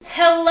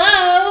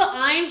Hello,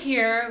 I'm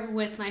here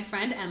with my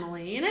friend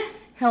Emmeline.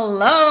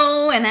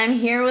 Hello, and I'm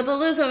here with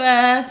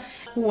Elizabeth.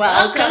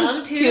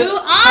 Welcome to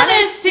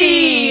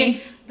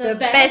Honesty, the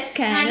best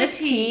kind of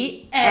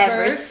tea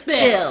ever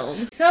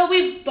spilled. So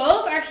we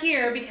both are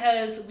here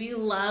because we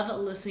love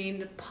listening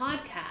to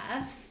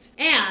podcasts,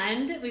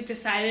 and we've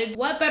decided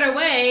what better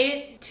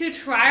way to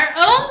try our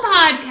own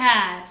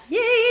podcast.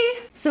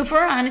 Yay! So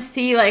for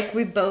Honesty,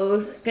 we're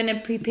both gonna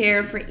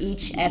prepare for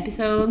each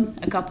episode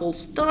a couple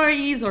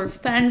stories or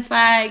fun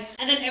facts.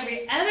 And then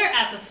every other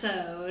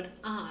episode,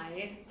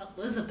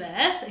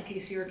 Elizabeth, in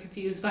case you were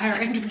confused by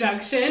our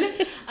introduction,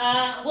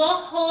 will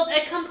hold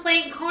a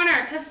complaint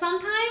corner, because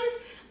sometimes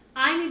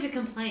I need to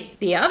complain.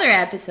 The other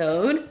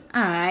episode,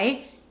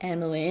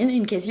 Emmeline,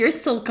 in case you're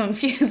still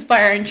confused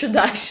by our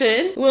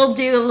introduction, we'll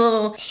do a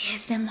little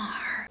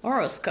ASMR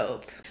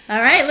horoscope.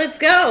 All right, let's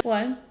go.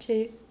 1,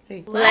 2,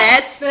 3.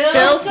 Let's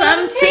spill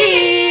some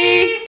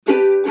tea!